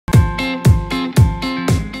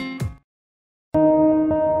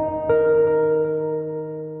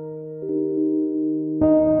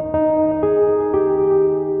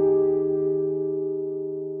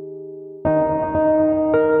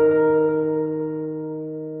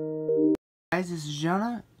guys, this is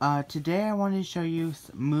Jonah. Today I wanted to show you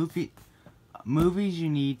movies you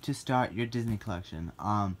need to start your Disney collection.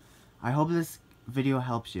 I hope this video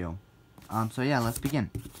helps you. So yeah, let's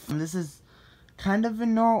begin. This is kind of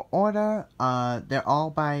in no order. They're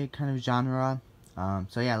all by kind of genre.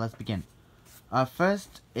 So yeah, let's begin.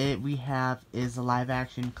 First we have is the live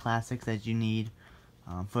action classics that you need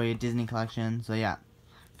for your Disney collection. So yeah,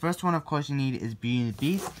 first one of course you need is Beauty and the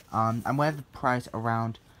Beast. I'm gonna have the price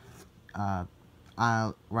around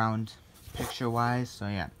picture wise, so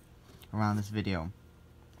yeah, around this video.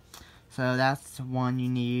 So that's one you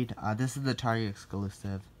need. This is the Target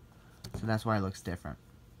exclusive, so that's why it looks different.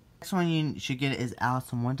 Next one you should get is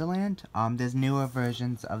Alice in Wonderland. There's newer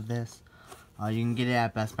versions of this. You can get it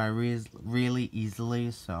at Best Buy really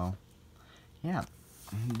easily, so yeah.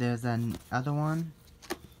 There's another one.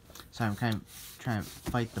 So I'm kind of trying to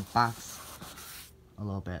fight the box a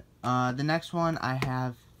little bit. The next one I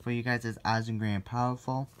have for you guys is Oz and Great and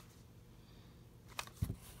Powerful.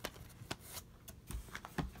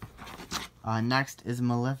 Next is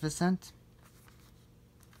Maleficent.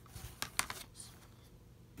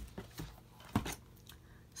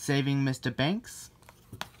 Saving Mr. Banks.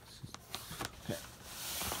 Okay.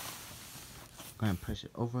 Go ahead and push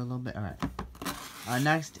it over a little bit. Alright.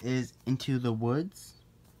 Next is Into the Woods.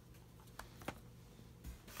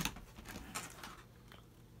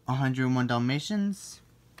 101 Dalmatians.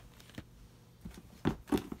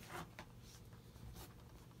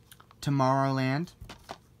 Tomorrowland.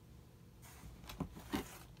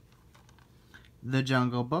 The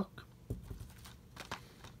Jungle Book.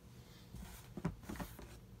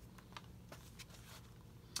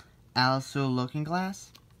 Alice Through the Looking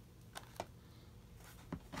Glass.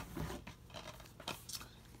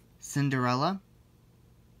 Cinderella.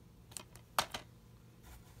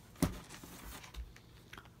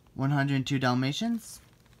 (102 Dalmatians).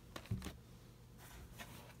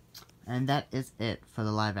 And that is it for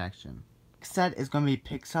the live action. Next set is going to be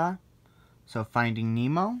Pixar. So Finding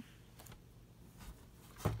Nemo.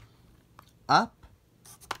 Up.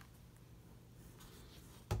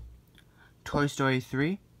 Toy Story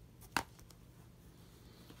 3.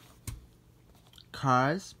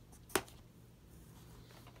 Cars.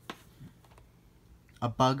 A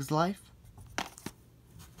Bug's Life.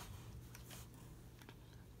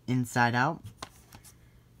 Inside Out.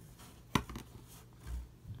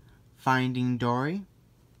 Finding Dory.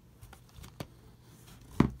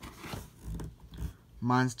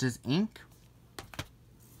 Monsters, Inc.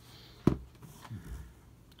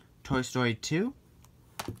 Toy Story 2.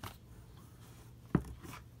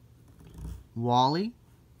 WALL-E.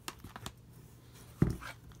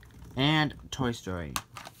 And Toy Story.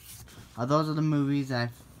 Those are the movies I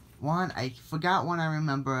forgot one I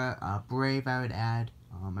remember. Brave I would add.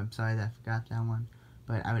 I'm sorry that I forgot that one.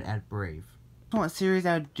 But I would add Brave. What series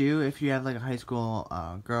I would do if you have like a high school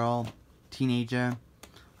girl, teenager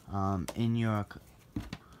in your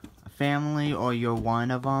family, or you're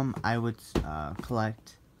one of them, I would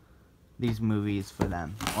collect these movies for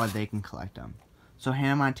them, or they can collect them. So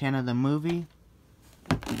Hannah Montana the movie,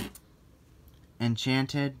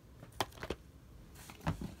 Enchanted,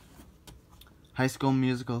 High School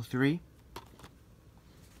Musical 3,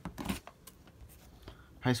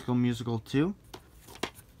 High School Musical 2,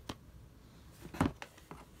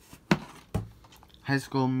 High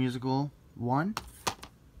School Musical 1,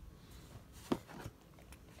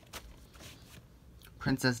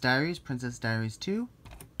 Princess Diaries 2,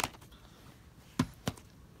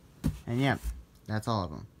 and yeah, that's all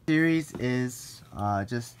of them. The series is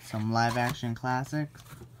just some live action classics,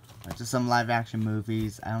 or just some live action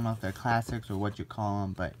movies. I don't know if they're classics or what you call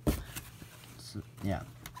them, but yeah,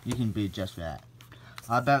 you can be just for that.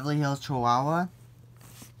 Beverly Hills Chihuahua,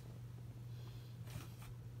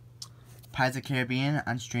 Pirates of the Caribbean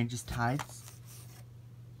on Strangest Tides,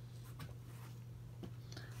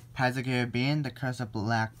 Pirates of the Caribbean, The Curse of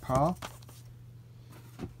Black Pearl.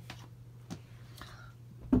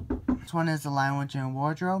 This one is The Lion, Witch, and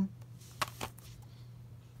Wardrobe.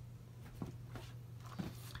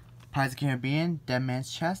 Pirates of the Caribbean, Dead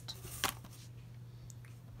Man's Chest.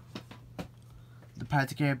 The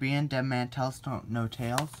Pirates of the Caribbean, Dead Man Tells No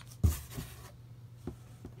Tales.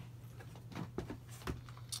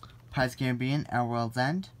 Pirates of the Caribbean, Our World's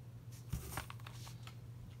End.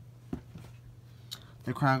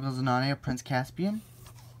 The Chronicles of Narnia, Prince Caspian.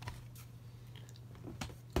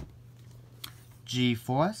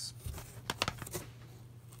 G-Force.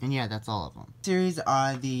 And yeah, that's all of them. Series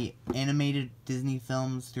are the animated Disney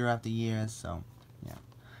films throughout the years, so yeah.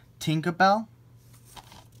 Tinkerbell.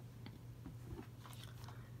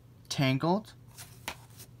 Tangled.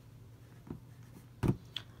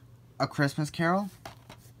 A Christmas Carol,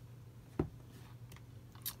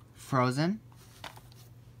 Frozen,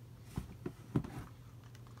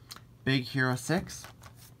 Big Hero 6,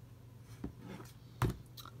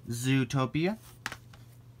 Zootopia,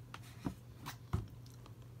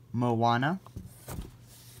 Moana,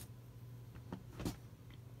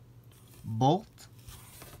 Bolt,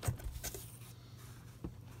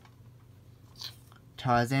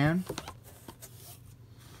 Tarzan,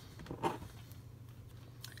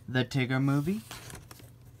 The Tigger Movie,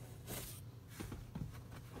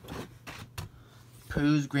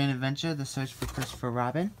 Pooh's Grand Adventure, The Search for Christopher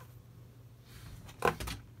Robin,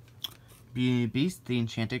 Beauty and the Beast, The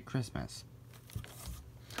Enchanted Christmas.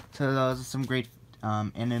 So those are some great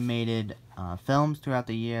animated films throughout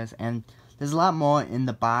the years, and there's a lot more in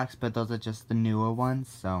the box, but those are just the newer ones,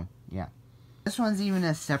 so yeah. This one's even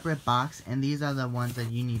a separate box, and these are the ones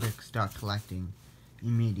that you need to start collecting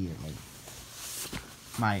immediately,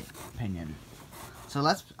 my opinion. So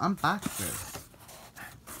let's unbox this.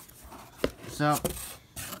 So,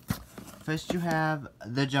 first you have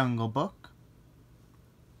The Jungle Book,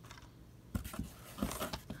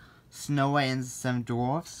 Snow White and the Seven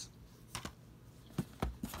Dwarfs,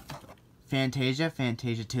 Fantasia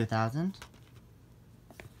 2000,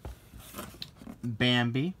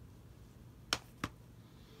 Bambi,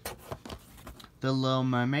 The Little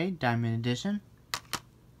Mermaid Diamond Edition,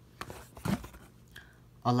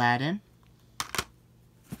 Aladdin,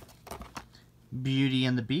 Beauty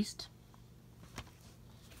and the Beast,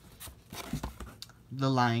 The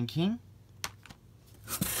Lion King,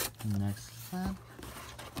 next slide,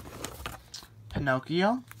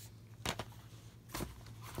 Pinocchio,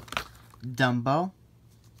 Dumbo,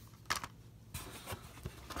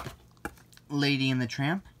 Lady and the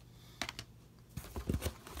Tramp,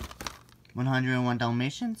 101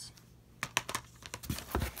 Dalmatians,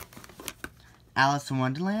 Alice in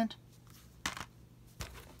Wonderland,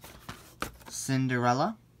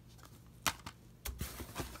 Cinderella,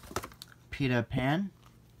 Peter Pan,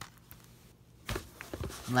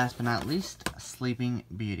 and last but not least, Sleeping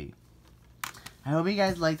Beauty. I hope you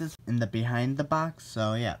guys like this in the behind the box,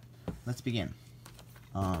 so yeah, let's begin.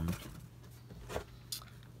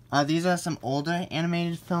 These are some older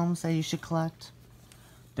animated films that you should collect.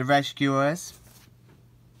 The Rescuers,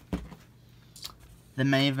 The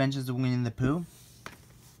Many Adventures of Winnie the Pooh,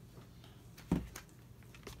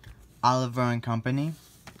 Oliver and Company,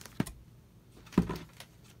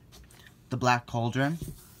 The Black Cauldron,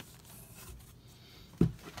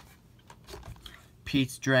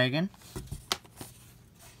 Pete's Dragon,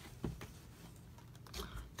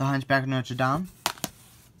 The Hunchback of Notre Dame,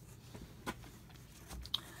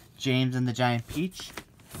 James and the Giant Peach,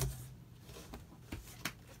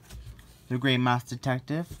 The Great Mouse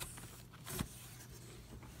Detective,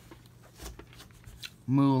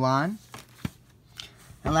 Mulan,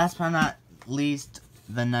 and last but not least,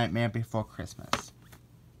 The Nightmare Before Christmas.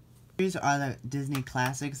 These are the Disney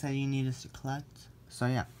classics that you need to collect. So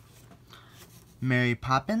yeah. Mary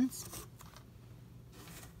Poppins,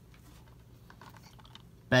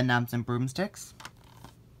 Bedknobs and Broomsticks,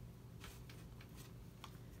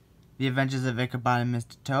 The Adventures of Ichabod and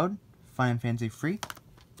Mr. Toad, Fun and Fancy Free,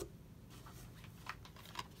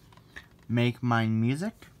 Make Mine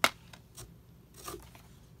Music,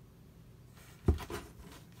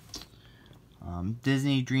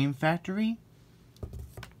 Disney Dream Factory,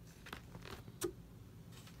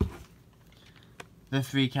 The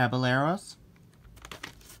Three Caballeros,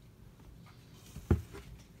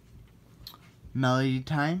 Melody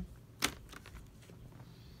Time,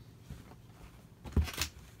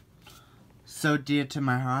 So Dear to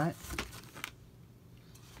My Heart,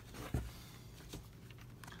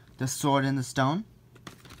 The Sword and the Stone,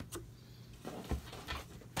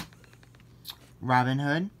 Robin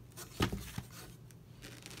Hood,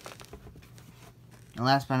 and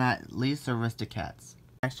last but not least, Aristocats.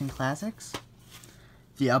 Action Classics,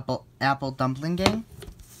 The Apple Dumpling Gang,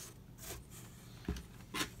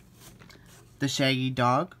 The Shaggy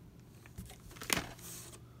Dog,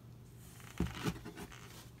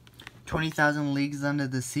 20,000 Leagues Under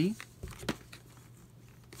the Sea,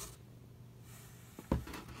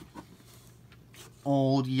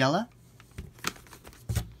 Old Yeller,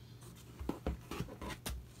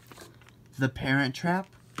 The Parent Trap,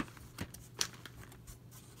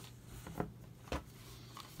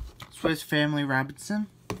 Swiss Family Robinson,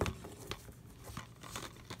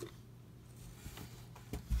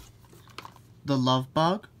 The Love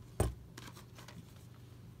Bug,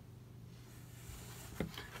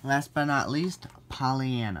 last but not least,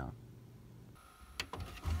 Pollyanna.